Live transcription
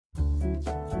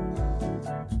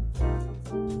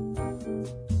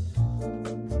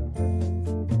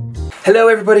Hello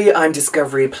everybody, I'm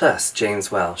Discovery Plus,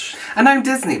 James Welsh. And I'm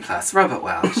Disney Plus, Robert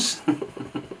Welsh.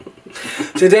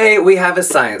 Today we have a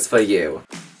science for you.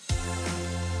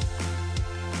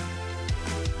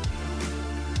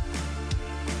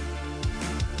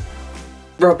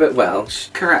 Robert Welsh.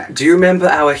 Correct. Do you remember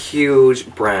our huge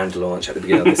brand launch at the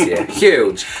beginning of this year?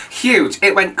 Huge. Huge.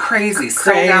 It went crazy.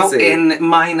 Sold out in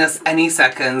minus any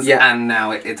seconds, and now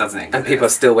it doesn't exist. And people are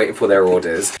still waiting for their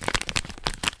orders.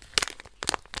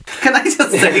 Can I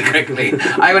just say quickly,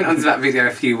 I went onto that video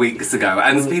a few weeks ago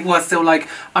and people are still like,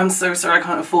 I'm so sorry I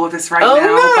can't afford this right now.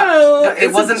 No, but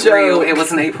it wasn't real, it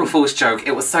was an April Fool's joke,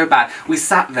 it was so bad. We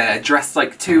sat there dressed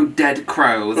like two dead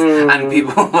crows and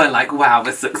people were like, wow,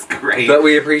 this looks great. But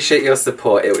we appreciate your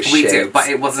support, it was shit. We do, but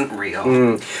it wasn't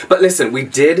real. But listen, we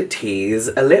did tease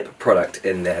a lip product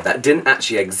in there that didn't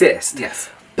actually exist.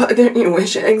 Yes. But don't you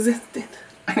wish it existed?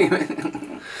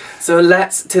 So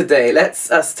let's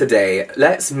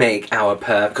make our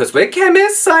because we're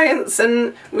chemists, science,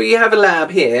 and we have a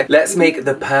lab here. Let's make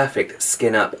the perfect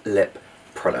skin up lip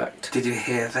product. Did you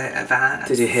hear that?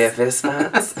 Did you hear this,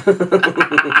 Matt?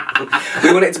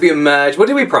 We want it to be a merge. What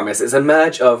did we promise? It's a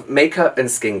merge of makeup and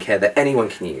skincare that anyone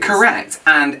can use. Correct,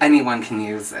 and anyone can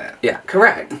use it. Yeah,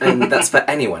 correct. And that's for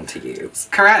anyone to use.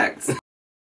 Correct.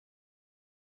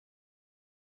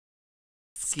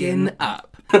 Skin up.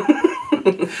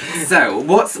 So,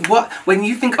 when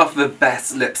you think of the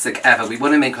best lipstick ever, we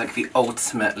want to make like the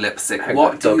ultimate lipstick.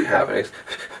 What do you have? Do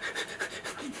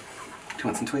you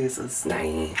want some tweezers?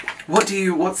 Nah.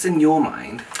 What's in your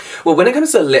mind? Well, when it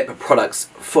comes to lip products,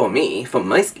 for me, for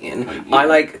my skin, I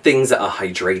like things that are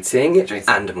hydrating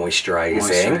and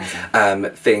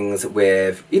moisturising. Things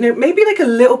with, you know, maybe like a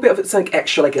little bit of it's like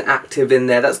extra, like an active in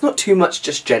there. That's not too much,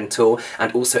 just gentle,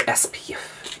 and also SPF.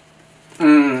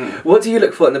 What do you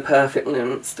look for in the perfect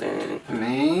lipstick?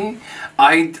 Me?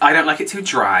 I don't like it too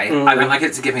dry. I don't like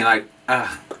it to give me like,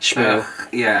 schmoo.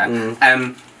 Yeah.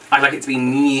 I like it to be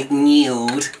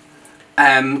nude.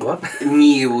 What?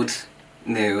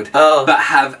 Nude. Oh. But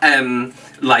have,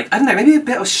 like, I don't know, maybe a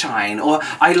bit of shine. Or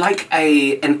I like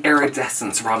an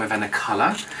iridescence rather than a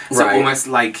colour. So almost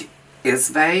like, is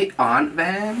they, aren't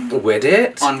they? With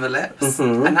it? On the lips.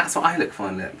 And that's what I look for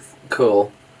in lips.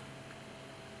 Cool.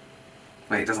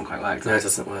 Wait, it doesn't quite work. No, it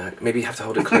doesn't work. Maybe you have to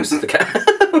hold it close to the camera.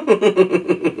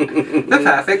 The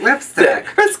perfect lipstick.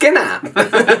 For a skin app.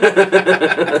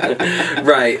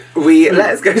 Right,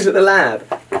 let's go to the lab.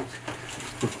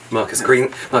 Marcus, green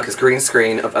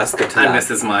screen of us go to the lab. And this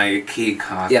is my key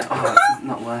card. Yeah. Oh, it's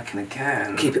not working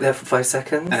again. Keep it there for 5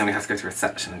 seconds. And then we have to go to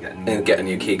reception and get a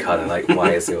new key card and like,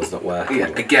 why is yours not working? Yeah,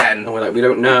 again. And we're like, we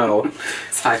don't know.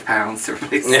 It's £5 to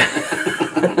replace it.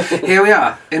 Here we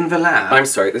are, in the lab. I'm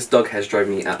sorry, this dog hair's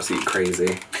driving me absolutely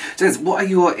crazy. James, what are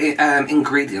your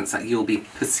ingredients that you'll be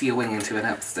pursuing into an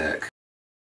lipstick?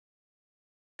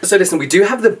 So listen, we do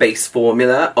have the base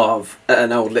formula of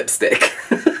an old lipstick.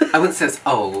 I wouldn't say it's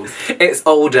old. It's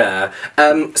older.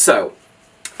 So,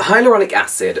 hyaluronic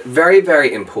acid, very,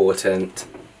 very important.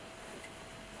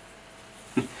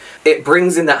 It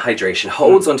brings in that hydration,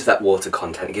 holds onto that water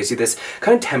content, it gives you this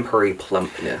kind of temporary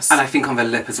plumpness. And I think on the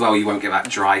lip as well, you won't get that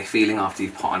dry feeling after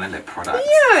you've put on a lip product.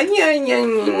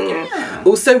 Yeah.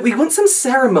 Also, we want some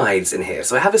ceramides in here.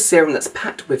 So I have a serum that's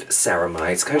packed with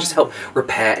ceramides, kind of just help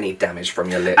repair any damage from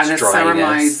your lips, and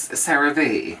dryness. And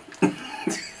ceramides, CeraVe.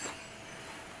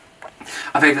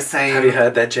 Are they the same? Have you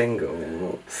heard their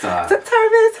jingle? Stop.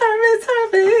 CeraVe.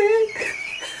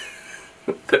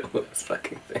 The worst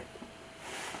fucking thing.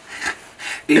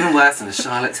 Even worse than a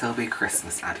Charlotte Tilbury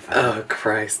Christmas advert. Oh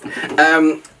Christ.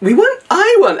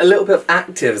 I want a little bit of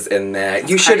actives in there.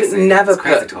 You should never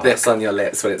put this on your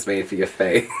lips when it's made for your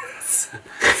face.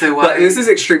 So but this is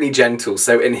extremely gentle.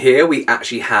 So in here we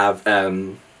actually have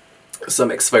some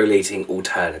exfoliating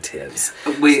alternatives.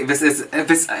 This is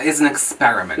an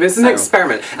experiment. This is an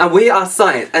experiment, and we are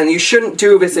science, and you shouldn't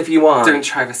do this if you aren't. Don't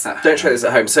try this at home. Don't try this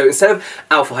at home. So instead of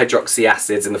alpha hydroxy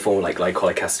acids in the form of like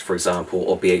glycolic acid, for example,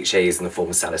 or BHAs in the form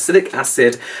of salicylic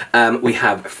acid, we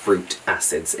have fruit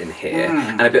acids in here,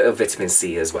 and a bit of vitamin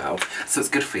C as well. So it's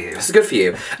good for you. It's good for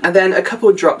you. And then a couple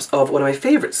of drops of one of my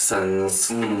favourite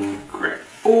suns. Great.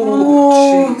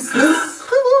 Oh, Jesus.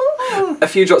 A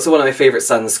few drops of one of my favourite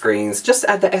sunscreens, just to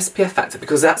add the SPF factor,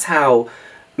 because that's how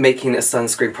making a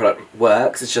sunscreen product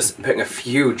works. It's just putting a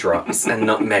few drops and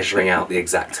not measuring out the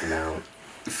exact amount.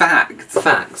 Facts.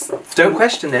 Don't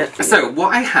question it. So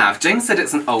what I have, James said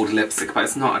it's an old lipstick, but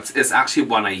it's not. It's actually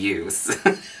one I use.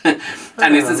 And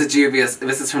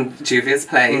this is from Juvia's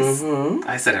Place.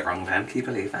 I said it wrong then, can you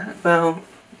believe that? Well,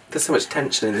 there's so much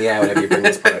tension in the air whenever you bring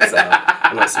these products out.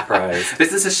 I'm not surprised.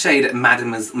 This is a shade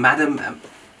Madame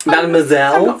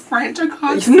Mademoiselle. I'm not French, I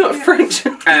can't. You're not French.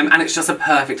 And it's just a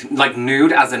perfect, like,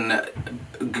 nude as in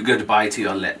goodbye to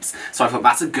your lips. So I thought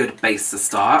that's a good base to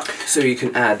start. So you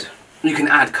can add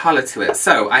colour to it.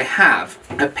 So I have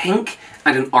a pink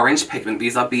and an orange pigment.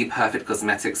 These are Be Perfect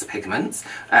Cosmetics pigments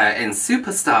in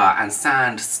Superstar and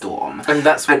Sandstorm. And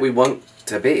that's what we want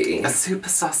to be. A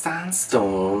Superstar Sandstorm.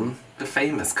 Storm. The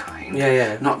famous kind. Yeah,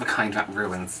 yeah. Not the kind that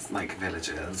ruins, like,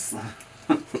 villages.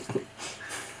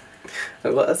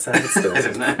 What a sandstorm. I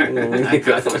don't know. I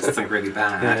thought it was something really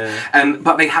bad. Yeah.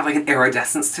 But they have like an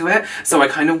iridescence to it, so I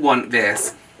kind of want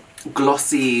this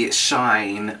glossy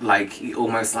shine, like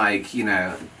almost like you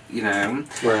know.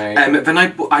 Right. Then I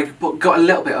got a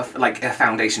little bit of like a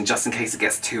foundation just in case it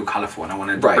gets too colourful, and I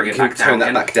want to bring it back down. Turn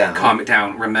that back down. Calm it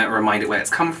down. Remind it where it's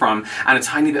come from, and a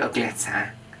tiny bit of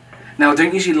glitter. Now I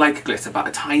don't usually like glitter, but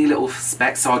a tiny little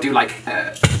speck. So I'll do like.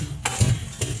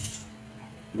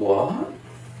 What?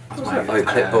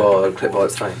 Oh, clipboard,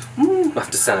 it's fine. We'll have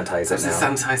to sanitize it now.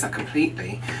 Sanitize that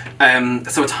completely.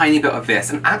 So a tiny bit of this,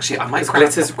 and actually I might grab...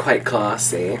 Glitter's quite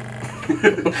classy.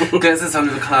 Glitter's one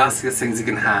of the classiest things you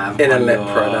can have in on a lip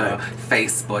your product.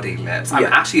 Face, body, lips. I'm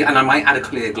actually, and I might add a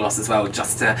clear gloss as well,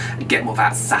 just to get more of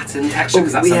that satin texture.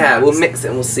 We'll mix it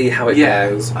and we'll see how it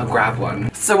goes. I'll grab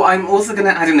one. So I'm also going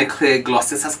to add in a clear gloss.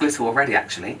 This has glitter already,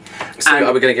 actually. So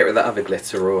are we going to get rid of that other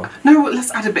glitter, or...? No,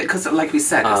 let's add a bit, because like we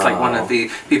said, it's like one of the...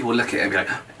 People will look at it and be like,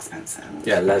 oh, expensive.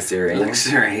 Yeah,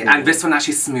 luxury. And this one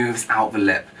actually smooths out the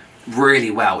lip really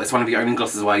well. It's one of the only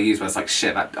glosses I use where it's like,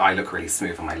 shit, I look really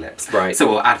smooth on my lips. Right. So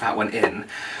we'll add that one in.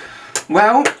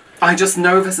 Well, I just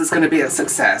know this is going to be a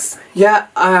success. Yeah,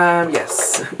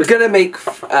 yes. We're going to make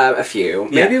a few.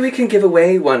 Maybe we can give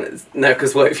away one. No,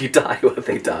 because what if you die? What if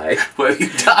they die? What if you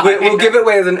die? We'll give it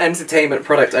away as an entertainment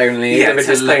product only. Yeah, with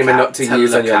a disclaimer not to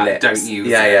use on your lips. Don't use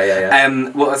it. Yeah.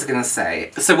 What was I going to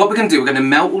say? So what we're going to do, we're going to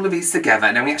melt all of these together,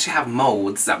 and then we actually have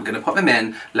moulds that we're going to pop them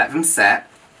in, let them set.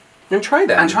 And try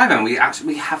them. We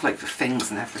have like the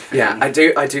things and everything. Yeah, I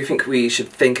do think we should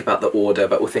think about the order,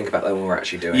 but we'll think about that when we're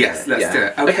actually doing it. Yes, let's do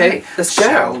it. Okay, let's go.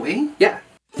 Shall we? Yeah.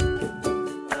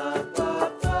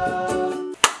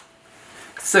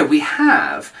 So we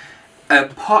have a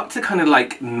pot to kind of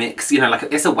like mix, you know, like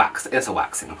it's a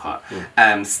waxing pot.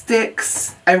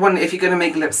 Sticks. Everyone, if you're gonna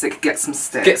make lipstick, get some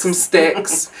sticks. Get some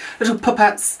sticks. Little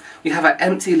puppets. We have our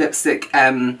empty lipstick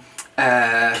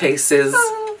cases.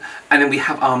 And then we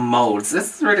have our moulds.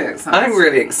 This is really exciting. I'm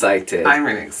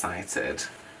really excited.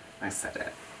 I said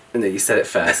it. No, you said it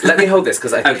first. Let me hold this,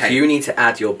 because I think you need to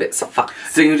add your bits of fuck.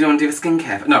 Do you want to do the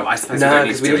skincare? No, I suppose no,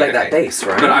 because we do like that base,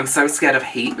 right? But I'm so scared of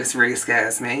heat. This really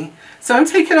scares me. So I'm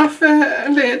taking off the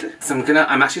lid. So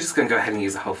I'm actually just gonna go ahead and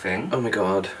use the whole thing. Oh my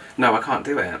god. No, I can't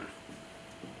do it.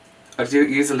 I do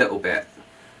use a little bit.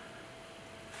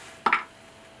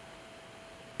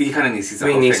 You kind of need to use the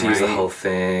whole thing, We need to use the whole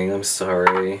thing. I'm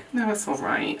sorry. No, it's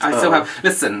alright. I still have...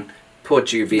 Listen. Poor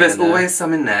Juvie. There's always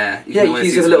some in there. You can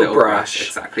use a little brush.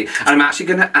 Exactly. And I'm actually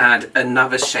going to add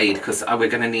another shade because we're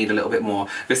going to need a little bit more.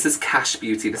 This is Cash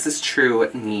Beauty. This is True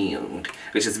Nude,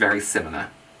 which is very similar.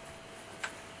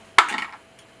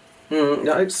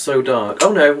 That looks so dark.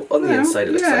 Oh no, on the inside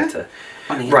it looks lighter.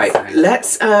 Right,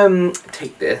 let's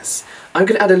take this. I'm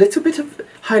going to add a little bit of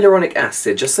hyaluronic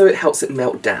acid just so it helps it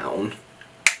melt down.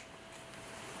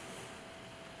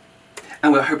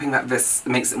 And we're hoping that this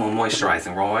makes it more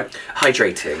moisturising, right?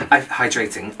 Hydrating.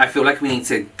 Hydrating. I feel like we need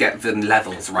to get the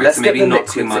levels right. Let's so maybe get the not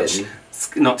too much. In.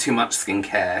 Not too much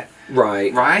skincare.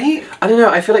 Right. Right? I don't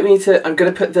know. I feel like we need to. I'm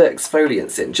going to put the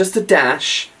exfoliants in, just a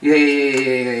dash.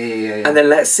 Yeah. And then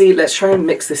let's see. Let's try and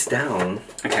mix this down.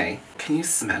 Okay. Can you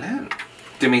smell it?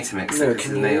 Do me to mix it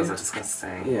because the nails are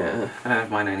disgusting. Yeah. I don't know if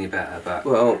mine are any better, but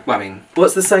well, I mean,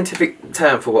 what's the scientific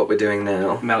term for what we're doing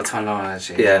now?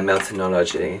 Meltonology. Yeah,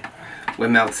 meltonology. We're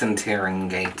melting.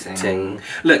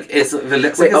 Look, it's the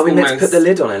lips. Wait, are we meant to put the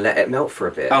lid on and let it melt for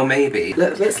a bit? Oh, maybe.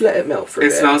 Let's let it melt for a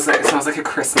bit. It smells like a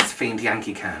Christmas themed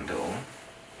Yankee candle.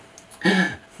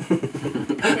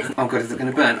 Oh god, is it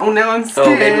going to burn? Oh no, I'm scared.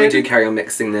 Oh, maybe we do carry on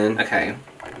mixing then. Okay.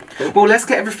 Well, let's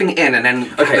get everything in and then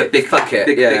have a big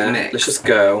big mix. Let's just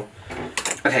go.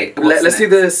 Okay. Let's do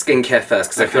the skincare first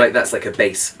because I feel like that's like a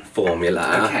base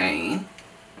formula. Okay.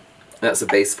 That's a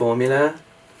base formula.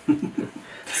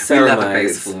 We love a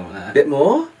base formula. Bit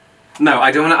more? No,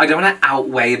 I don't want to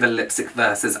outweigh the lipstick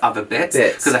versus other bits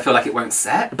because I feel like it won't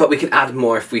set. But we can add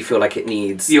more if we feel like it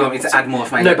needs. You want me to add more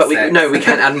of my lipstick? But we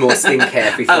can't add more skincare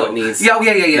if we feel it needs.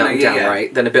 Yeah,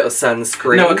 right. Then a bit of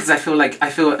sunscreen. No, because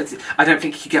I don't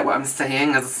think you get what I'm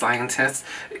saying as a scientist.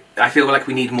 I feel like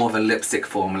we need more of a lipstick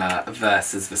formula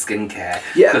versus the skincare.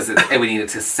 Yeah. Because we need it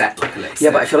to set like a lipstick.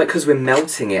 Yeah, but I feel like because we're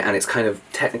melting it and it's kind of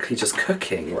technically just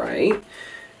cooking, right?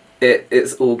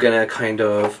 it's all gonna kind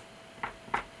of,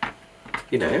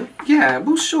 you know? Yeah,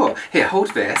 well, sure. Here,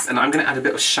 hold this, and I'm going to add a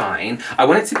bit of shine. I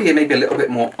want it to be maybe a little bit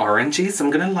more orangey, so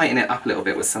I'm going to lighten it up a little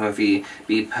bit with some of the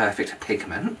perfect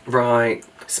pigment. Right.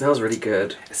 It smells really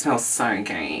good. It smells so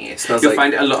good. Smells You'll like...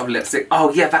 find a lot of lipstick.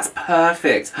 Oh, yeah, that's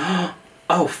perfect.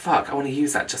 Oh, fuck. I want to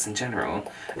use that just in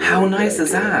general. How nice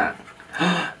is that?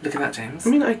 Look at that, James. I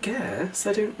mean, I guess.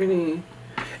 I don't really...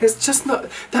 It's just not...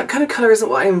 That kind of colour isn't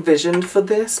what I envisioned for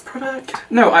this product.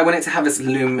 No, I want it to have this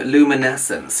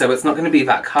luminescence. So it's not going to be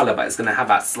that colour, but it's going to have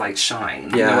that slight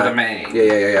shine. Yeah. You know what I mean?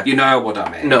 Yeah. You know what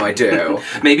I mean? No, I do.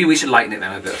 Maybe we should lighten it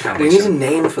down with a bit of foundation. We need a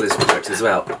name for this product as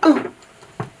well. Oh.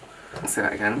 Say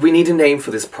that again. We need a name for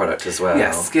this product as well.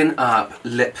 Yeah, skin up,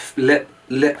 lip won't.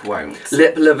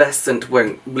 Lovescent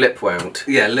won't. Lip won't.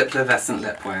 Yeah, Lovescent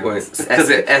lip won't. Because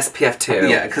SPF 2.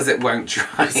 Yeah, because it won't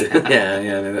dry.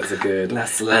 yeah, no, that's a good.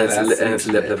 Less and it's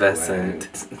lip Lovescent.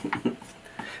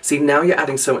 See, now you're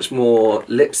adding so much more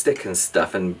lipstick and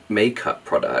stuff and makeup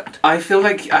product. I feel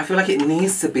like it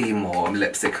needs to be more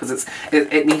lipstick because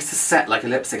it needs to set like a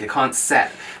lipstick. It can't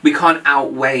set. We can't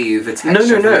outweigh the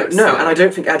texture. No, and I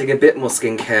don't think adding a bit more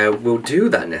skincare will do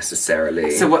that necessarily.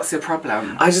 So what's your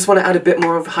problem? I just want to add a bit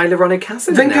more of hyaluronic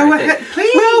acid. Then in there, go ahead,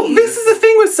 please. Well, this is the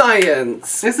thing with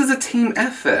science. This is a team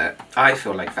effort. I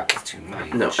feel like that was too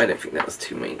much. No, I don't think that was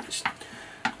too much.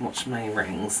 Watch my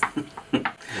rings. Do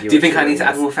you think I need to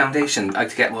add more foundation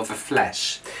to get more of a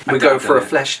flesh? We go for a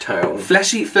flesh tone.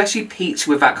 Fleshy peach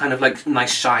with that kind of like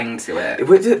nice shine to it.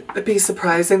 Would it be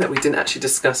surprising that we didn't actually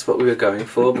discuss what we were going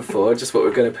for before, just what we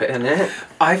were going to put in it?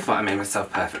 I thought I made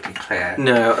myself perfectly clear.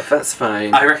 No, that's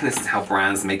fine. I reckon this is how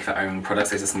brands make their own products.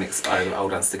 They just mix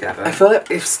old ones together. I feel like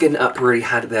if Skin Up really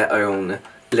had their own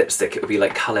lipstick, it would be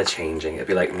like colour changing. It'd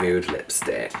be like nude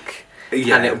lipstick.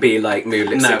 Yeah. And it would be like mood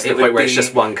lipstick to the point where it's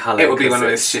just one colour. It would be one of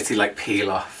those shitty like peel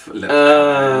off lip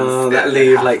colours. That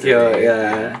leave like your,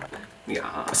 yeah.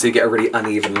 So you get a really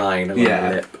uneven line along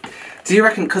the lip. Do you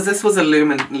reckon, because this was a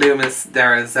luminescent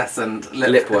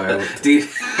lip won't. Do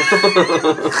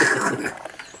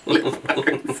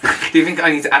you think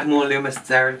I need to add more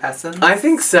luminescent? I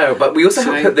think so, but we also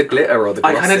have to put the glitter or the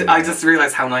gloss in. I just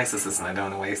realised how nice this is and I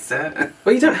don't want to waste it.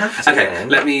 Well, you don't have to. Okay,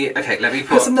 let me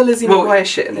put some of the Lizzie McGuire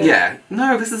shit in it. Yeah.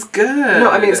 No, this is good. No,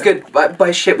 I mean it's good.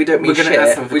 By shit we don't mean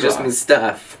shit. We just mean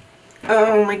stuff.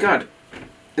 Oh my god.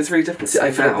 It's really difficult.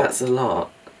 I feel like that's a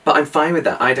lot. But I'm fine with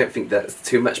that. I don't think that's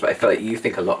too much, but I feel like you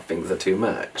think a lot of things are too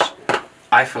much.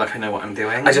 I feel like I know what I'm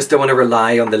doing. I just don't want to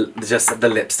rely on just the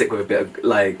lipstick with a bit of,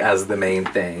 like, as the main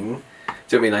thing. Do you know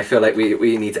what I mean? I feel like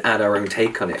we need to add our own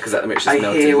take on it, because at the moment it's just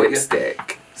melted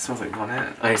lipstick. It smells like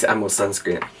bonnet. I need to add more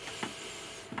sunscreen.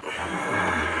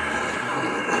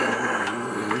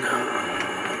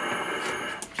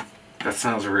 That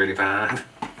smells really bad.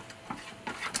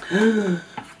 I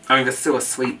mean, there's still a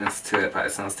sweetness to it, but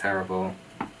it sounds terrible.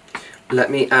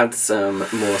 Let me add some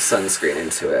more sunscreen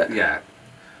into it. Yeah.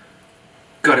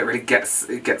 God, it really gets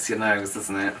your nose,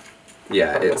 doesn't it?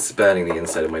 Yeah, it's burning the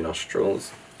inside of my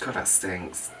nostrils. God, that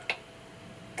stinks.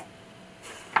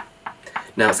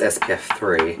 Now it's SPF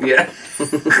 3. Yeah.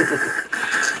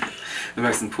 The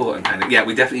most important kind of... Yeah,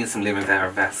 we definitely need some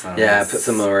luminescence. Yeah, put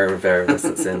some more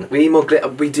luminescence in. We need more glitter.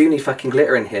 We do need fucking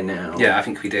glitter in here now. Yeah, I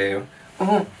think we do.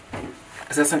 Oh,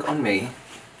 is there something on me?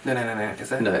 No.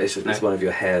 Is it? No, it's just it's one of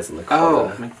your hairs on the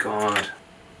collar. Oh my god.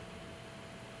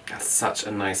 That's such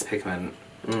a nice pigment.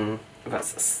 Mm.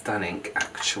 That's stunning,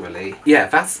 actually. Yeah,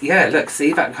 look,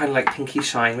 see that kind of like pinky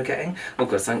shine we're getting? Oh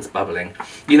god, something's bubbling.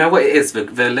 You know what it is?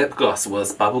 The lip gloss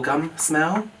was bubblegum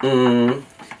smell. Mm.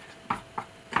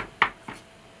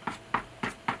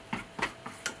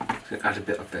 Add a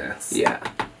bit of this. Yeah.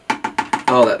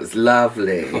 Oh, that was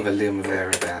lovely. For the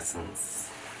luminescence.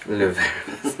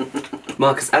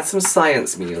 Marcus, add some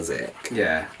science music.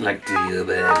 Yeah, like do you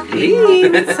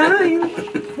believe in science?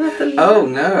 Oh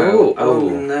no! Oh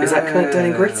no! Is that kind of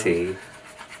dirty gritty?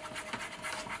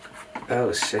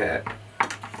 Oh shit!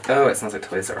 Oh, it smells like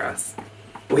Toys R Us.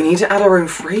 We need to add our own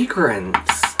fragrance.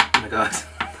 Oh my god.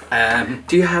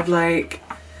 Do you have like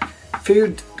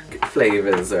food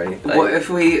flavors or anything? What if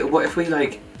we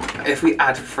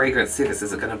add fragrance to this?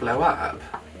 Is it going to blow up?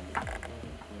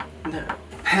 No.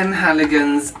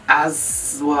 Penhaligon's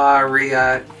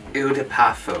Azwaria Eau de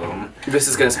Parfum. This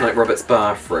is going to smell like Robert's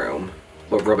bathroom.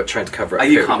 Or Robert trying to cover up.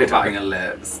 You can't be biting your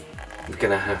lips. You're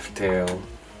going to have to.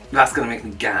 That's going to make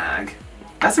me gag.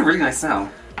 That's a really nice smell.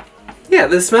 Yeah,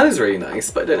 the smell is really nice,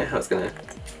 but I don't know how it's going to...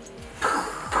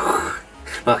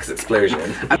 Marcus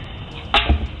explosion. I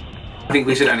think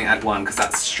we should only add one because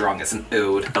that's strong. It's an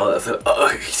oud. Oh, that's an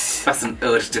oud. That's an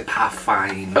eau de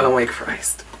parfum. Oh my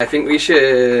Christ. I think we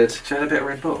should... Should I add a bit of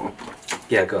Red Bull?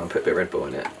 Yeah, go on, put a bit of Red Bull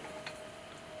in it.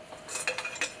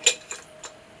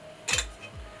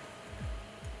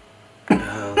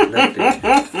 Oh,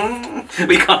 lovely.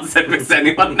 We can't send this to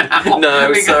anyone now.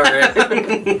 No, sorry.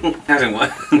 I don't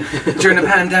want. During a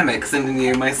pandemic, sending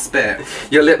you my spit.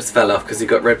 Your lips fell off because you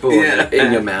got Red Bull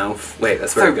in your mouth. Wait,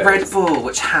 that's where it goes. Red Bull,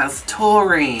 which has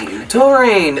taurine.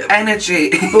 Taurine!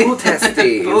 Energy. Bull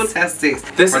testes. Bull testes.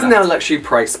 This is now luxury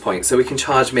price point, so we can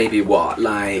charge maybe what,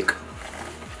 like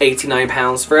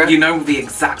 £89 for it? You know the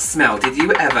exact smell. Did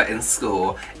you ever in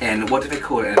school, what do they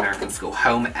call it in American school?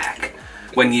 Home ec.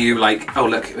 When you like, oh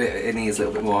look, it needs a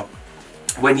little bit more.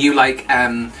 When you like,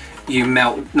 you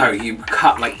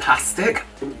cut like plastic.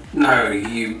 No,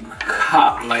 you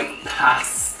cut like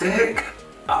plastic.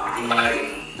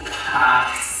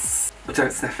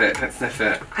 Don't sniff it, don't sniff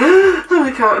it. Oh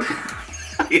my god.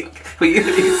 Were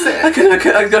you sick?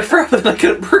 I got throat and I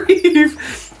couldn't breathe.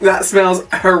 That smells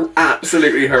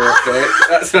absolutely horrific.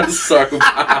 That smells so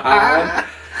bad.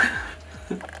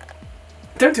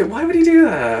 Don't do it. Why would he do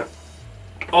that?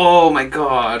 Oh my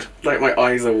god. Like my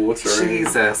eyes are watering.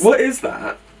 Jesus. What is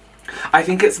that? I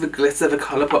think it's the glitter, the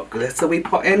Colourpop glitter we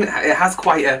put in. It has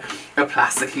quite a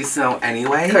plasticky smell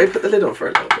anyway. Can we put the lid on for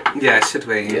a little bit? Yeah, should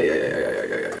we?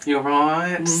 Yeah. You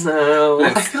alright? No.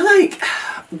 I feel like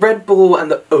Red Bull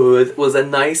and the Oud was a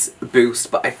nice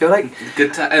boost, but I feel like...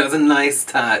 It was a nice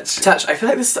touch. I feel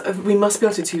like we must be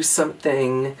able to do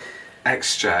something...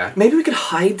 extra. Maybe we could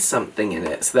hide something in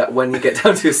it so that when you get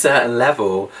down to a certain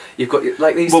level, you've got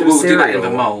like these. Well, we'll do that in the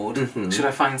mould. Mm-hmm. Should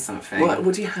I find something?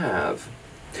 What do you have?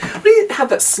 What do you have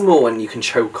that's small and you can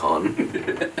choke on?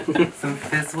 Some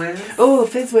Fizz Whiz. Oh,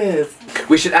 Fizz Whiz.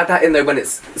 We should add that in though when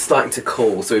it's starting to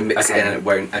cool, so we mix it in and it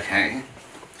won't. Okay.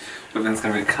 But then it's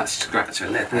going to scratch your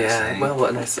lip. Yeah. Actually. Well, what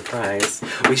a nice surprise.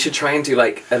 We should try and do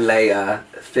like a layer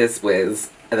Fizz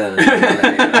Whiz. And then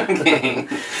okay.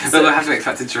 So we'll have to wait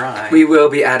for it to dry. We will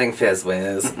be adding Fizz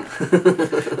Whiz.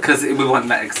 Because we want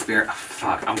that experience. Oh,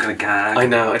 fuck, I'm gonna gag. I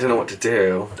know, I don't know what to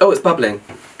do. Oh, it's bubbling.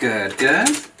 Good, good.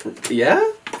 Yeah?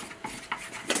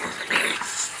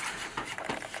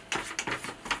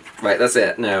 Right, that's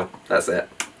it. No, that's it.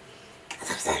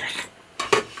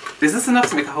 Is this enough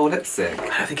to make a whole lipstick?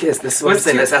 I don't think it is. This is what I'm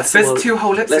saying. Let's add some more. There's 2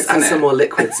 whole lipsticks in Let's add some more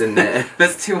liquids in there.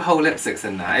 There's 2 whole lipsticks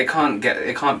in there. I can't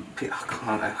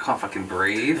fucking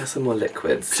breathe. There's some more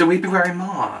liquids. Should we be wearing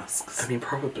masks? I mean,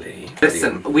 probably.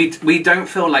 Listen, we don't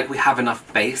feel like we have enough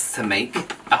base to make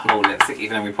a whole lipstick,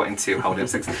 even though we put in 2 whole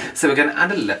lipsticks. So we're gonna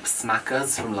add a lip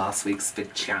smackers from last week's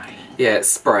vagina. Yeah, it's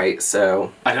Sprite,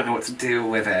 so... I don't know what to do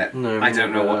with it. No, I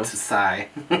don't know what to say.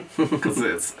 Because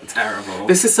it's terrible.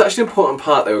 This is such an important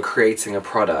part, though, of creating a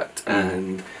product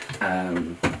and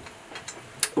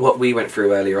what we went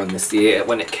through earlier on this year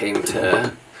when it came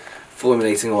to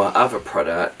formulating all our other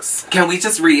products. Can we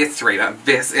just reiterate that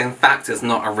this in fact is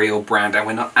not a real brand and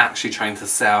we're not actually trying to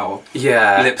sell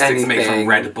lipsticks made from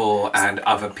Red Bull and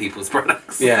other people's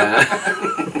products? Yeah.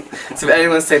 So if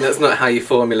anyone's saying that's not how you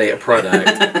formulate a product,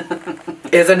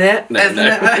 isn't it? No,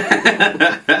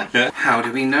 no. How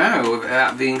do we know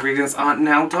that the ingredients aren't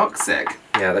now toxic?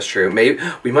 Yeah, that's true. Maybe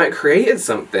we might have created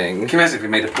something. Can you imagine if we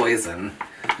made a poison?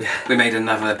 Yeah. We made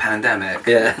another pandemic.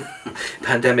 Yeah.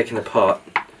 Pandemic in a pot.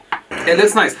 It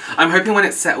looks nice. I'm hoping when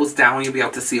it settles down you'll be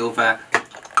able to see all the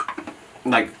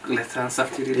like glitter and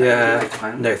stuff. Do you do that?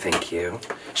 Yeah. No, thank you.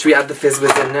 Should we add the Fizz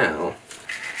Whiz in now?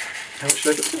 How much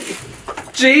should I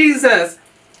put? Jesus!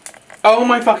 Oh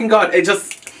my fucking god! It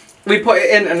just... We put it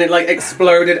in and it like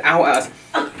exploded out at us.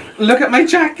 Look at my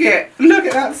jacket! Look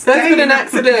at that stain! There's been an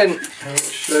accident! How much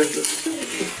should I put?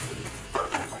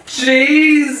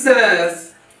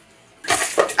 Jesus!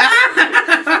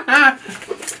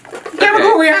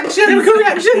 Chemical reaction! Chemical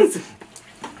reactions!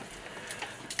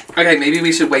 Okay, maybe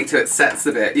we should wait till it sets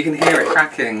a bit. You can hear it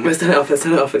cracking. Let's turn it off, let's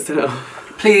turn it off, let's turn it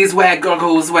off. Please wear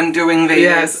goggles when doing these.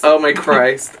 Yes, oh my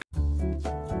Christ.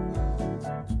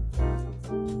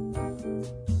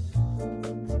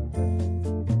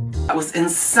 That was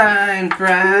insane,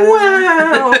 Brad.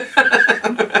 Wow!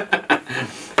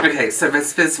 Okay, so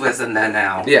there's Fizz Whiz in there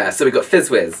now. Yeah, so we got Fizz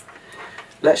Whiz.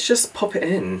 Let's just pop it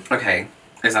in. Okay.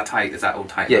 Is that tight? Is that all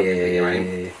tight? Yeah, up?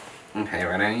 yeah. Okay,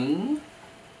 ready?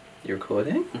 You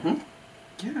recording? Mm-hmm.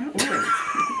 Yeah, always.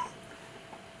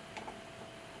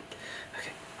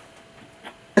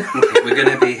 Okay, we're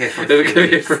gonna be here for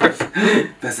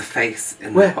There's a face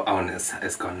in Where? the... Oh, and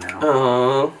it's gone now.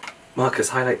 Oh, Marcus,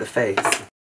 highlight the face.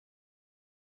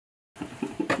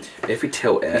 If we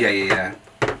tilt it. Yeah.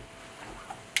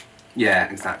 Yeah,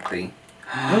 exactly.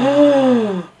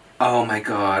 Oh my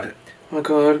god. Oh my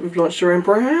god, we've launched our own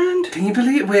brand. Can you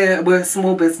believe we're a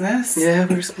small business? Yeah,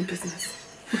 we're a small business.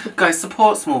 Guys,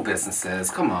 support small businesses.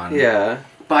 Come on. Yeah.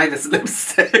 Buy this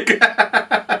lipstick.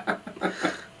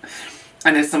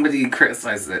 And if somebody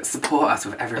criticises it, support us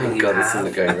with everything you have. This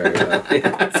isn't going very well.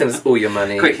 Yeah. Send us all your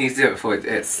money. Quick, can you do it before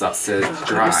it starts to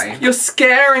dry? You're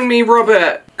scaring me,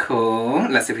 Robert. Cool.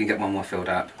 Let's see if we can get one more filled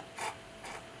up.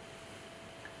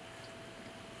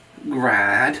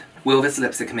 Rad. Will this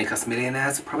lipstick make us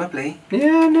millionaires? Probably.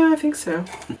 Yeah, no, I think so.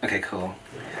 Okay, cool.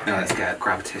 Now let's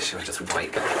grab a tissue and just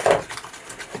wipe.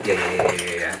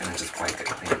 Yeah. And then just wipe it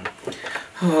clean.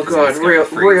 Oh god,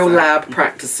 real lab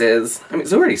practices. I mean,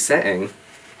 it's already setting.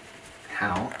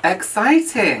 How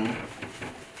exciting!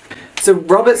 So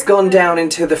Robert's gone down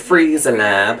into the freezer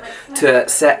lab to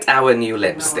set our new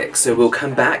lipstick. So we'll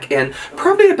come back in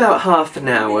probably about half an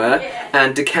hour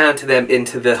and decant them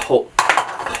into the hot.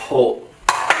 For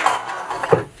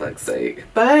fuck's sake.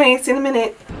 Bye, see you in a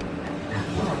minute.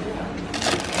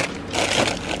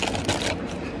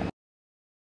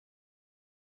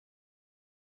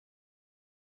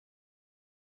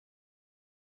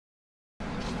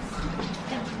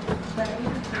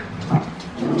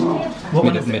 What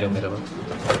middle.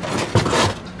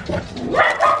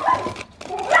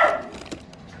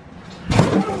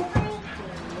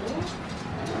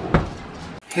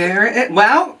 Here it is.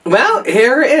 Well,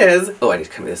 here it is. Oh, I need to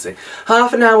come this way.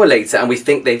 Half an hour later, and we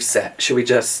think they've set. Should we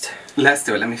just... Let's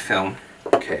do it. Let me film.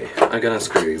 Okay, I'm gonna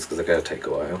unscrew these because they're gonna take a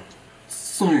while.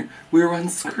 So, we're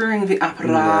unscrewing the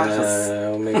apparatus.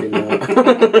 No, maybe not.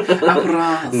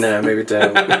 Apparatus. No, maybe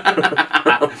don't.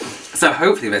 So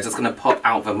hopefully they're just gonna pop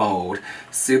out the mould.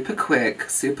 Super quick,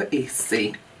 super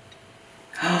easy.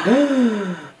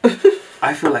 I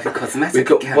feel like a cosmetic We've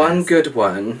got chemist. one good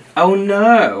one. Oh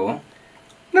no.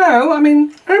 No, I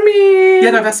mean... Yeah,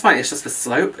 no, that's fine. It's just the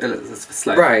slope. It's the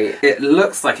slope. Right. It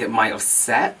looks like it might have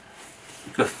set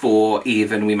before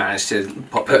even we managed to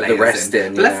put the rest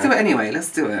in. But let's do it anyway.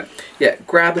 Let's do it. Yeah,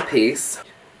 grab a piece.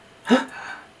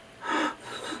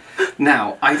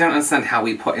 Now, I don't understand how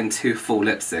we put in 2 full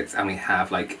lipsticks and we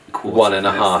have like quarter One and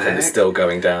a half and it's still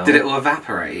going down. Did it all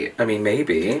evaporate? I mean,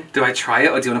 maybe. Do I try it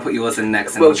or do you want to put yours in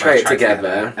next? And We'll try it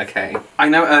together. Okay. I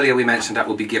know earlier we mentioned that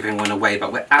we'll be giving one away,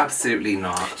 but we're absolutely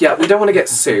not. Yeah, we don't want to get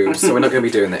sued, so we're not going to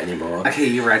be doing that anymore. Okay,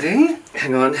 you ready?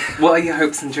 Hang on. What are your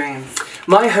hopes and dreams?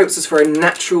 My hopes was for a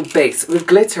natural base with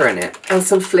glitter in it and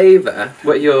some flavour.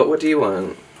 What do you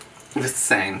want? The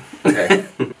same. Okay.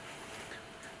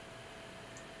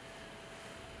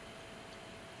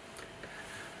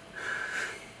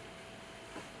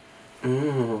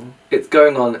 It's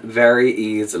going on very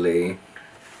easily.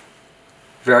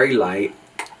 Very light.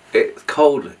 It's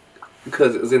cold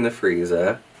because it was in the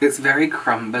freezer. It's very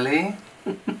crumbly.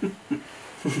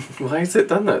 Why has it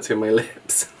done that to my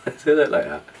lips? Why does it look like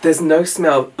that? There's no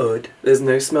smell of oud. There's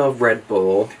no smell of Red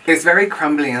Bull. It's very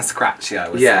crumbly and scratchy, I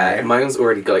would say. Yeah, mine's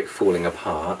already like falling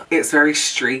apart. It's very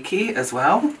streaky as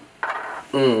well.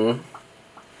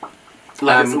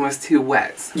 Like it's almost too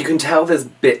wet. You can tell there's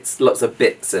lots of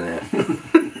bits in it.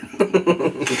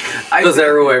 Because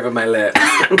they're all over my lips.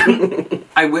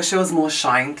 I wish there was more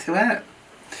shine to it.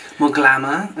 More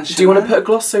glamour and shimmer. Do you want to put a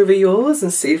gloss over yours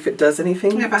and see if it does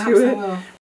anything Yeah, perhaps to it? I will.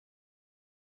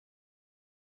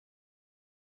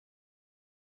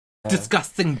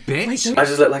 Disgusting bitch. I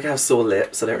just look like I have sore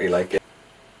lips. I don't really like it.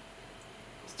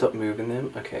 Stop moving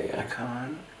them. Okay, I yeah.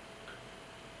 can't.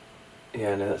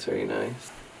 Yeah, no, that's very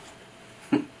nice.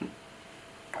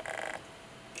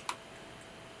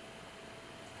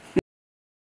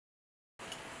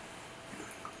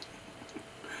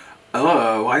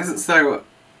 Oh, why is it so...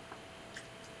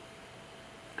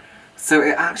 So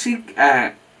it actually...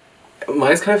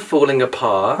 Mine's kind of falling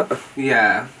apart.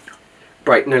 Yeah.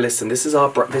 Right, no, listen. This is our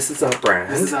brand. This is our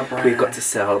brand. We've got to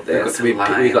sell this. We've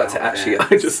got to actually. I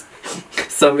just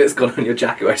some of it's gone on your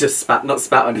jacket. I just not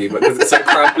spat on you, but because it's so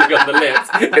crumbly on the lips,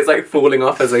 it's like falling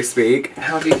off as I speak.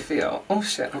 How do you feel? Oh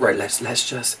shit. Right, let's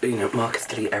just Marcus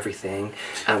delete everything,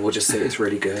 and we'll just say it's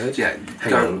really good. Yeah. Hang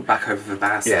go on. back over the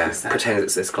base. Yeah. Pretend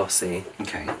it's this glossy.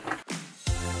 Okay.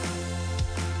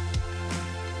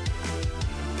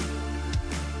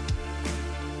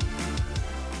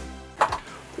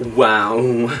 Wow.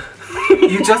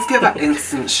 You just get that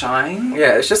instant shine.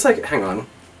 Yeah, it's just like, hang on.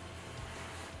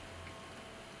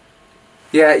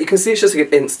 Yeah, you can see it's just like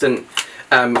an instant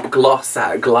gloss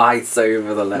that glides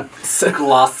over the lips.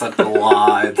 Gloss that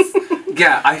glides.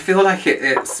 Yeah, I feel like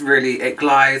it's really, it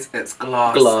glides, it's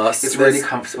gloss. It's really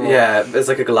comfortable. Yeah, there's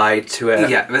like a glide to it.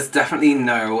 Yeah, there's definitely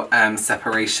no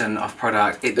separation of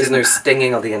product. There's no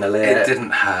stinging on the inner lip. It didn't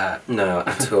hurt. No,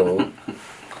 at all.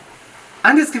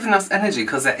 And it's giving us energy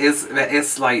because there is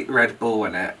slight Red Bull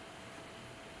in it.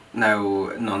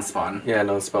 No non-spawn. Yeah,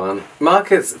 non-spawn.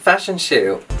 Marcus, fashion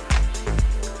shoot.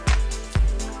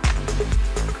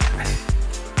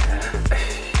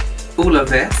 All of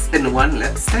this in one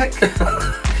lipstick.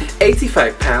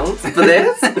 £85 for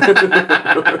this?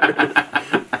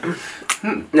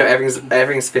 No,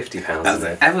 everything's £50, isn't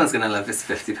it? Everyone's gonna love this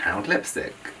 £50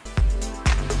 lipstick.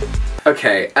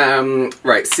 Okay,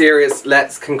 right, serious,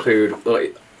 let's conclude.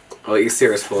 What are your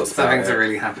serious thoughts about Something's it?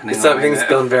 really happening. Something's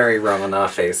gone very wrong on our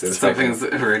faces. Something's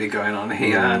really going on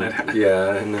here.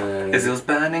 Yeah, I know. Is yours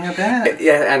burning a bit?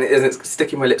 Yeah, and it's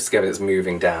sticking my lips together, it's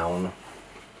moving down.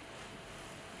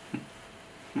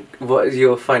 What are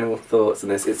your final thoughts on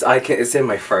this? It's in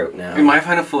my throat now. My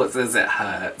final thoughts is it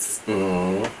hurts.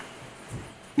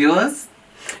 Yours?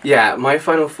 Yeah, my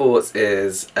final thoughts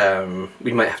is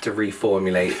we might have to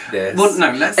reformulate this. Well,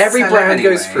 no, let's Every sell brand it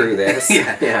anyway. goes through this.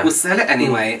 Yeah, we'll sell it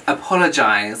anyway.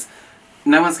 Apologise.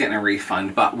 No one's getting a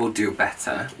refund, but we'll do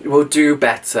better. We'll do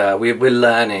better. We're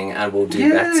learning and we'll do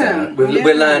better.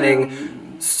 We're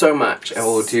learning so much and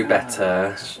we'll do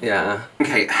better. Yeah.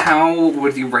 Okay, how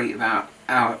would you rate that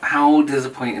out? How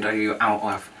disappointed are you out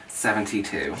of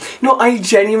 72? No, I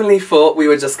genuinely thought we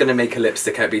were just going to make a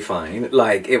lipstick and it'd be fine.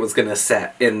 Like, it was going to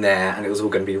set in there and it was all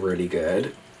going to be really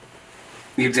good.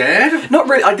 You did? Not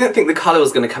really. I didn't think the colour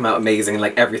was going to come out amazing and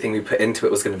like everything we put into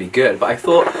it was going to be good, but I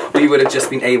thought we would have just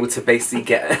been able to basically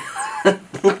get...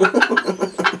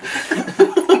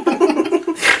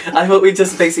 I thought we'd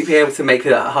just basically be able to make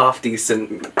a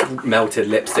half-decent melted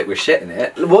lipstick with shit in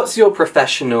it. What's your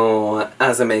professional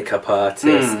as a makeup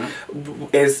artist?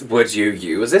 Would you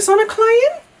use this on a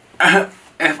client? I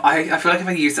feel like if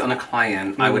I used it on a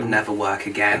client, I would never work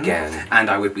again. And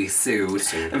I would be sued.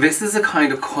 This is a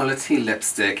kind of quality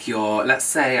lipstick. Let's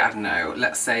say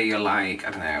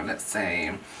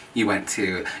you went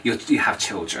to, you have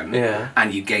children,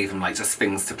 and you gave them like just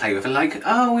things to play with, and like,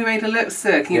 oh, we made a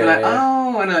lipstick, and you're like,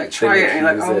 oh, and like try it, and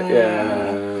you're like,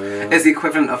 oh. It's the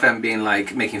equivalent of them being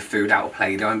like making food out of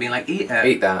Play-Doh and being like, eat it.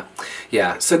 Eat that.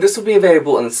 Yeah, so this will be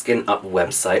available on the Skin Up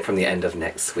website from the end of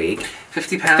next week.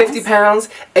 £50? £50,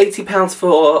 £80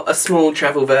 for a small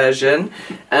travel version,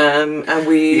 and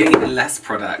we... You need less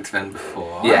product than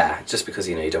before. Yeah, just because,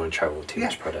 you know, you don't want to travel with too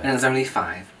much product. And it's only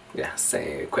 5. Yeah,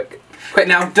 so quick.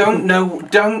 Now,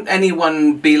 don't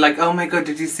anyone be like, oh my god,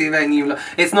 did you see that new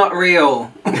It's not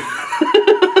real.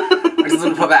 I just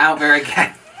want to put that out there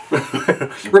again.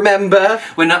 Remember,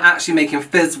 we're not actually making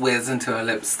Fizz Whiz into a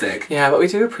lipstick. Yeah, but we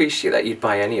do appreciate that you'd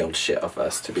buy any old shit off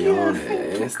us, to be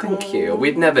honest. Thank you.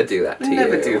 We'd never do that to you.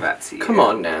 Never do that to you. Come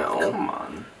on now. Come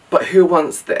on. But who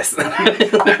wants this? No,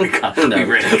 we can't. No,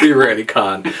 we really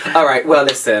can't. Alright, well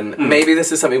listen, maybe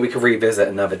this is something we could revisit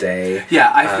another day.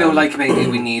 Yeah, I feel like maybe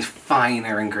we need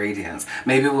finer ingredients.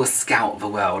 Maybe we'll scout the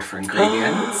world for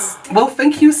ingredients. Well,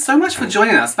 thank you so much for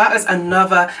joining us. That is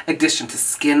another edition to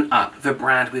Skin Up, the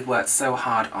brand we've worked so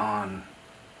hard on.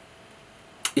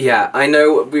 Yeah, I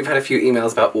know we've had a few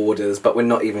emails about orders, but we're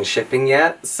not even shipping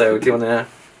yet, so do you want to...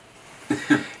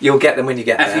 You'll get them when you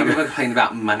get them. I think we're complaining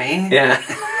about money. Yeah.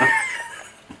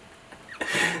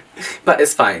 But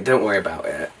it's fine, don't worry about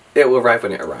it. It will arrive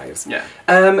when it arrives. Yeah.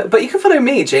 But you can follow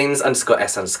me,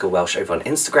 James_S_Welsh over on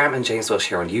Instagram and James Welsh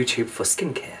here on YouTube for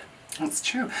skincare. That's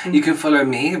true. You can follow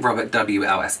me, Robert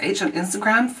WLSH, on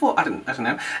Instagram for, I don't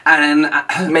know, and then...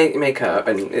 makeup,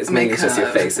 and it's mainly just your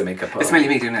face and makeup on. It's mainly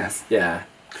me doing this. Yeah.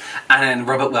 And then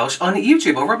Robert Welsh on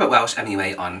YouTube, or Robert Welsh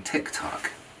anyway on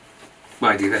TikTok.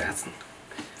 Where I do this.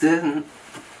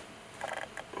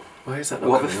 Why is that not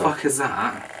What the fuck is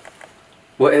that?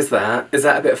 What is that? Is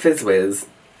that a bit of Fizz Whiz?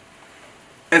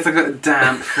 It's like a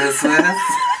damp Fizz Whiz.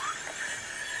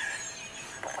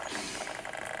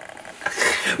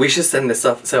 We should send this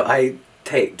off. So I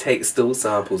take stool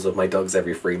samples of my dogs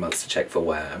every 3 months to check for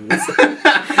worms.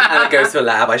 And it goes to a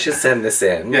lab. I should send this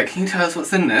in. Yeah, can you tell us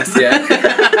what's in this? Yeah.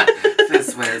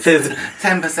 Fizz Whiz.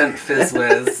 10% Fizz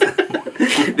Whiz.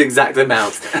 The exact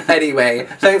amount. Anyway,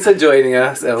 thanks for joining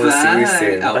us and we'll see you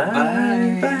soon. Oh,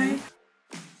 bye. Bye.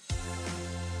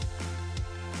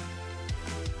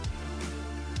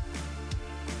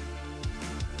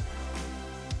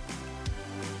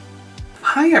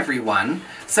 Hi everyone.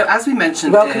 So as we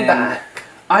mentioned, welcome back.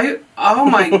 Oh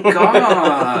my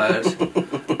god.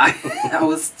 I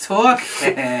was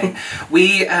talking.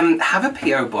 We have a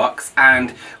PO box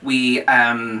and we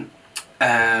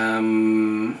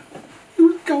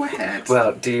go ahead.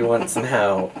 Well, do you want some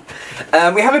help?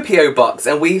 We have a PO box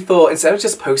and we thought instead of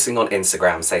just posting on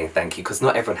Instagram saying thank you, because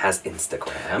not everyone has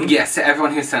Instagram. Yes, to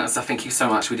everyone who sent us, thank you so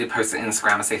much. We did post it on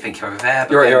Instagram and say thank you over there.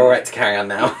 But you're alright to carry on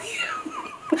now.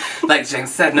 Like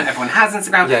James said, not everyone has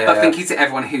Instagram, but yeah. thank you to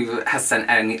everyone who has sent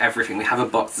everything. We have a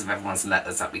box of everyone's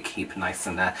letters that we keep nice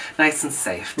and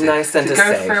safe. To go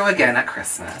through again at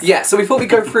Christmas. Yeah, so we thought we'd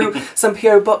go through some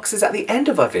PO boxes at the end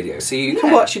of our video, so you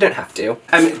can watch, you don't have to.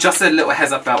 Just a little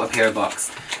heads up about the PO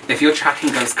box. If your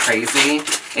tracking goes crazy,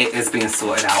 it is being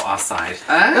sorted out our side.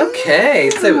 Okay,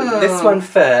 so this one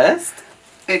first.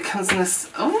 It comes in this.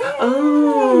 Oh.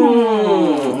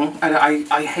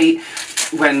 I hate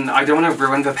when I don't want to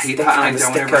ruin the paper and I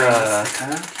don't want to ruin the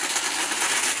sticker.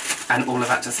 And all of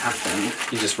that just happened.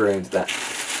 You just ruined that.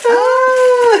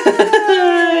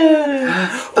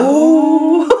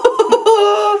 Oh!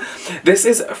 This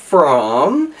is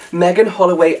from Megan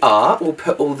Holloway Art. We'll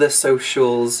put all the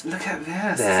socials. Look at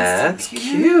this. There. This is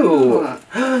so cute.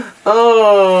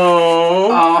 Oh.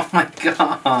 Oh my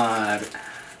god.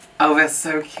 Oh, they're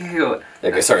so cute.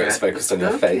 Okay, sorry, it's focused on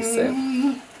your face. So.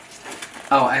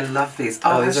 Oh, I love these.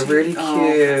 Oh, these are really cute.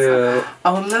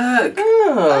 Oh, look.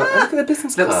 Oh, look at the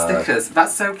business card. Little stickers.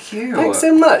 That's so cute. Thanks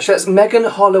so much. That's Megan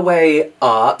Holloway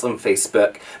Art on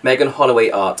Facebook, Megan Holloway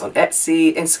Art on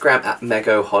Etsy, Instagram at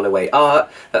Mego Holloway Art.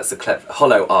 That's the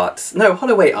Holloway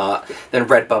Art. Then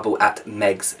Redbubble at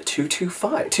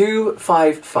Megs225.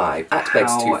 255 at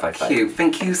Megs255. How cute.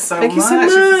 Thank you so much. Thank you so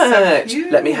much. So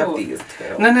cute. Let me have these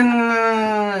too.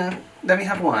 No. Let me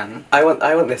have one. I want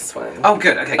this one. Oh,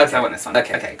 good. Okay, because I want this one.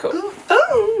 Okay, cool.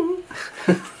 Oh.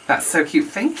 That's so cute.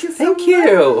 Thank you so much.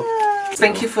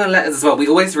 Thank you for the letters as well. We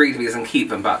always read these and keep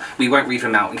them, but we won't read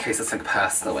them out in case it's like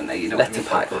personal in there. You know what I mean? Letter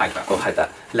pile. Hide that. Oh, hide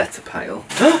that. Letter pile.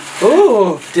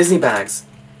 Oh, Disney bags.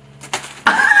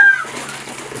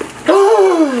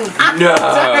 Oh, no.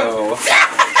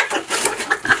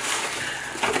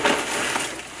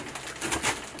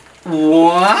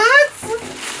 What?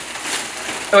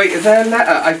 Oh, wait, is there a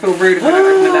letter? I feel rude if I don't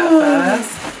open the letter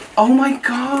first. Oh my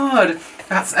god!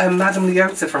 That's Madame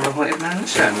Leota from A Haunted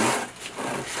Mansion.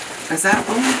 Is that?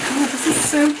 Oh my god, this is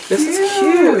so cute. This is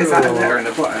cute. Is that a letter in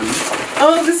the bottom?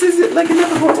 Oh, this is like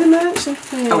another Haunted Mansion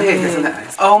thing. Oh, here's a letter.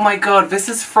 Oh my god, this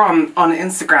is from on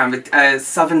Instagram with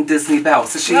Southern Disney Belle.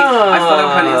 So I follow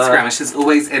her on Instagram and she's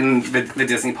always in the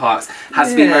Disney parks.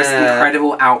 Has the most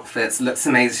incredible outfits, looks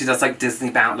amazing. She does like Disney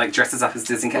bound, like dresses up as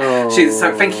Disney. She's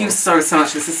so. Thank you so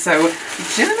much. This is so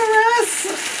generous.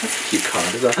 That's a cute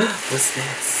card as well. What's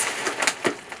this?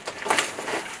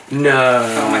 No.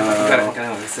 Oh my god, I don't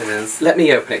know what this is. Let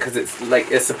me open it because it's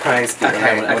like a surprise thing.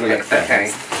 Okay. I want to look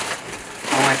first.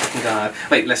 Oh my fucking god.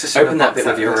 Wait, let's just show open that bit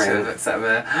with your ring.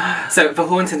 So the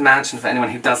Haunted Mansion, for anyone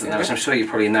who doesn't know, which I'm sure you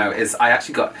probably know, is I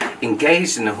actually got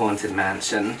engaged in a Haunted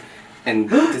Mansion in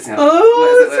Disney. Oh,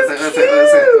 what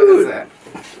is it?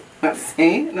 Let's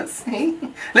see.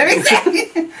 Let me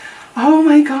see. Oh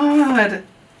my god.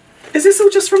 Is this all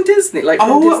just from Disney? Like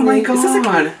from Disney? My god. Is this a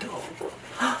candle?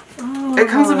 It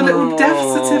comes with a little death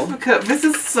certificate. This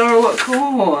is so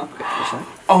cool.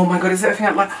 Oh my god, is it a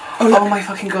thing like... Oh my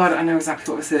fucking god, I know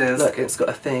exactly what this is. Look, it's got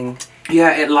a thing.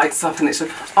 Yeah, it lights up and it's just...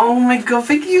 Oh my god,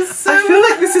 thank you so much. I feel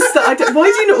like this is...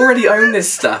 why do you not already own this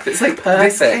stuff? It's like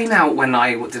perfect. This came out when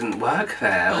I didn't work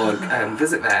there or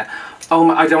visit there. Oh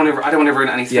my, I don't want to ruin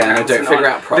anything. Yeah, no, don't figure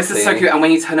out properly. This is so cute, and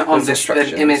when you turn it on,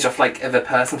 an image of like the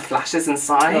person flashes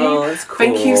inside. Oh, that's cool.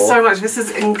 Thank you so much. This is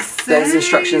insane. There's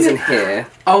instructions in here.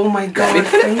 Oh my god, Let me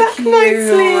put it back you.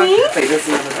 nicely. Wait, there's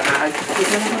another bag.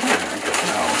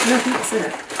 No, I think that's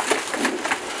it.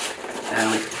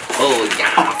 Oh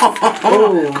yeah.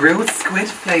 Oh, grilled squid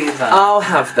flavour. I'll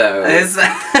have those.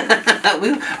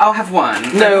 I'll have one.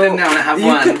 No, I have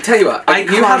one. Tell you what,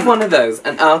 you have one of those,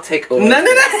 and I'll take all. No.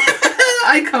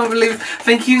 I can't believe.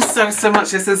 Thank you so much.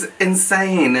 This is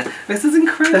insane. This is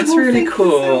incredible. That's really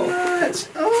cool. Thank you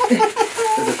so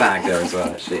much. There's a bag there as well,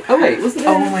 actually. Oh wait, wasn't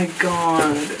there? Oh my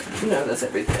god. No, that's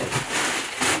everything.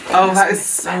 Oh, that is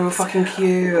so fucking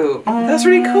cute. That's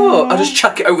really cool. I'll just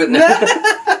chuck it over there.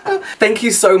 Thank you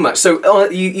so much. So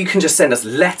you can just send us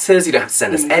letters. You don't have to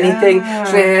send us anything.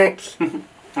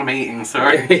 I'm eating.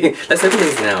 Sorry. Let's open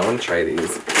these now. I want to try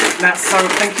these. That's so.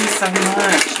 Thank you so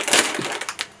much.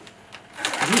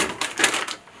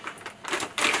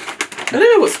 I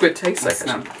don't know what squid tastes like.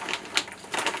 Squid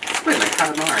like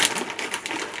calamari.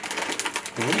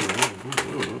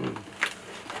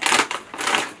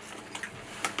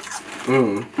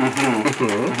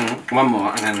 One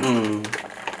more and then.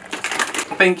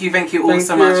 Thank you all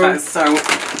so much. That is so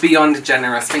beyond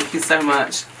generous. Thank you so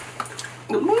much.